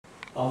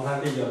好，我们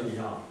看第9题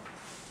哈，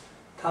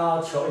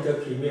它求一个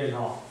平面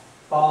哈，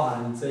包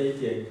含这一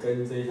点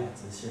跟这一条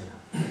直线啊。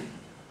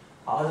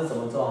好，是怎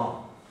么做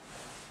哈？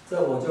这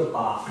我就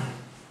把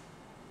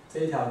这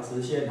一条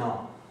直线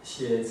哈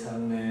写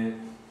成呢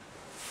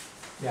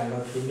2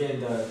个平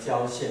面的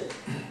交线，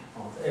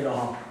哦，这 L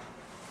哈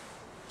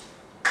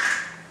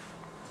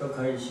就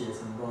可以写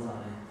成多少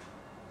呢？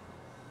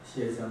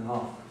写成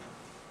哈，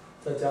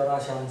这交叉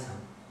相乘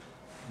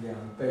2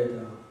倍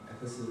的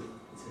x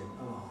减2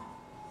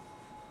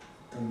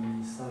等于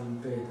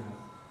3倍的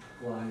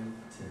y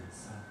减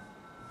3，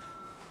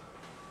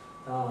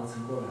然后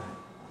乘过来，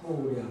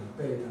负2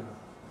倍的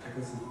x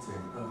减2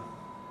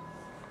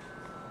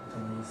等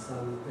于3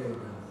倍的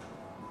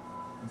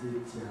z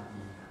加1。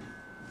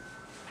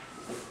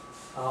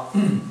好，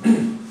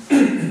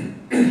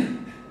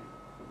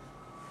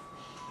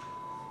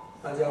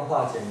那这样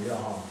化简掉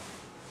哈，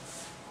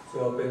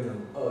就变成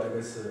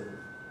2x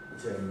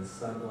减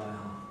3y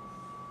哈，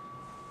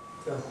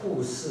这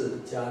负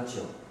4加9，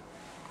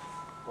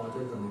哦，就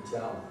等于加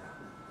5了，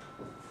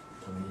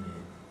等于0。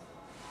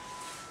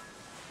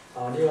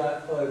好，另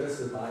外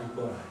2x 把它移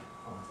过来，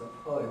啊，这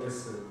2x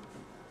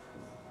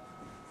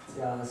加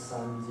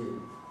3进，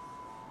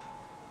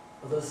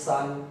我这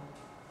3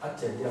它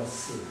减掉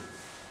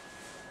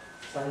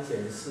4，3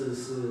减4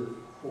是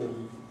负1，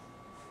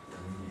等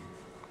于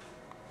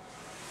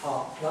0。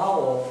好，然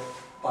后我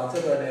把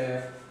这个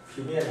呢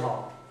平面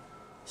哈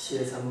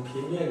写成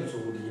平面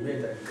组里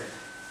面的一个。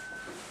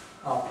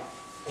好，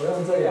我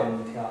用这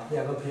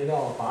2个平面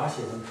我把它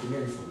写成平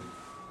面组。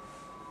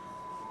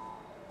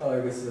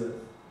2x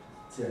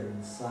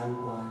减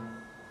3y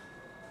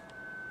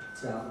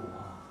加5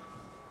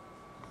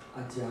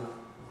加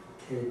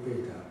k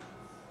倍的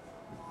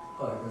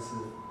 2x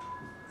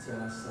加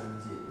3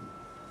减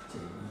1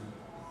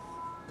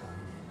等于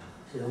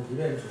0，写成平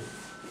面组。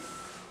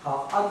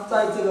好，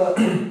在这个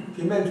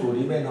平面组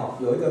里面哈，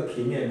有一个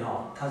平面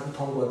哈，它是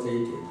通过这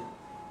一点的，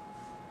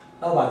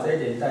那我把这一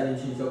点带进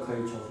去就可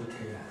以求出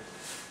k 来。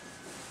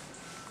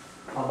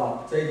好，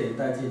把这一点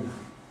带进来，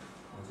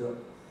我就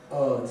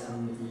2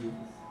乘以1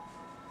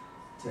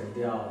减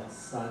掉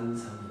3乘以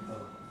2，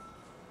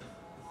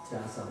加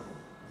上5，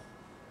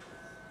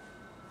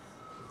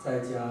再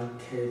加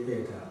k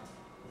倍的，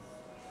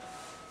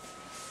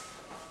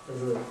就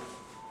是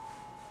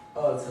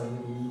2乘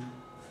1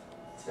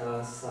加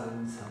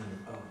3乘以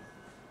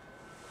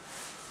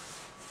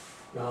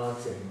2，然后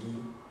减1，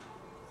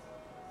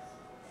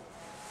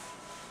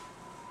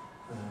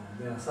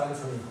没有3乘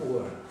以负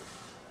2，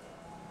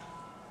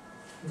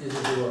这是负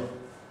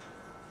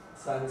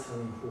2，3乘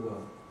以负2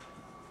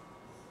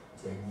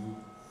减1，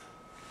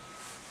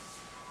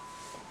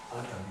等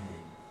于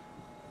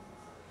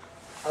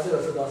0。这个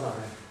是多少呢？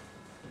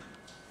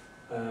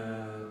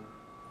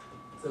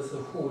这是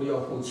负6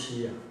负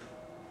7啊，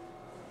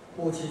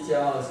负7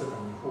加2是等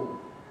于负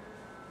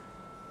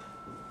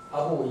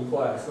5，负移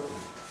过来是5，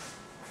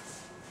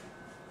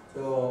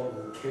就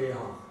5k 哈，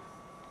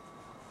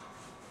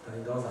等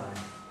于多少呢？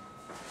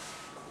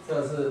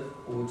这是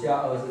5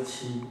加2是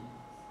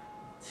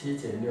7，7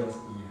减6是1啊，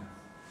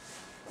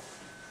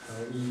等于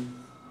1，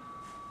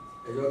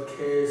也就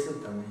k 是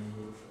等于1/5。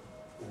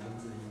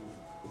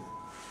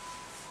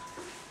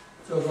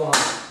就说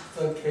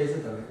这 k 是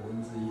等于1/5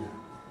啊。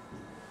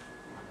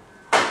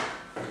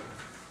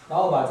然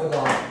后把这个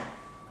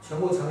全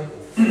部乘以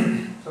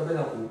5，就变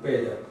成5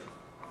倍的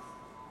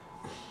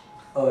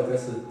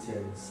2x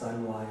减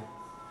3y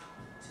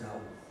加5，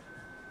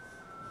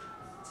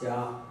加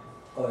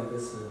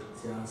2x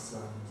加3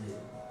减1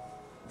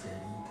等于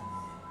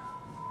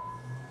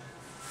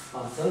0。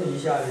整理一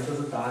下也就是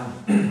答案，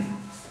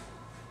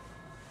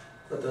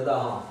就得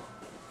到哈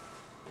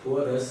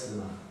，5 2得10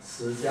嘛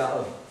，10加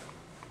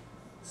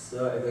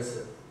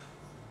2，12x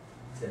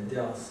减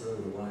掉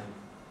15y。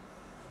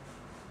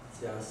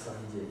加3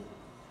减，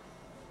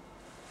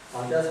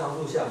加常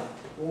数项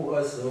，5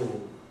 5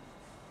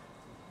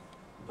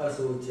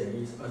 25，25减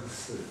1是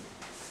24，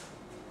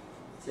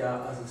加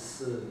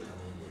24等于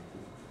0，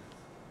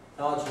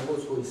然后全部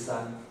除以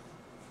3，3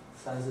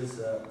 4 12，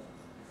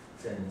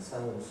减3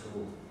 5 15，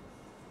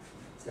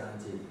加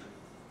减，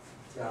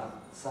加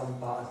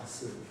3 8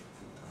 24。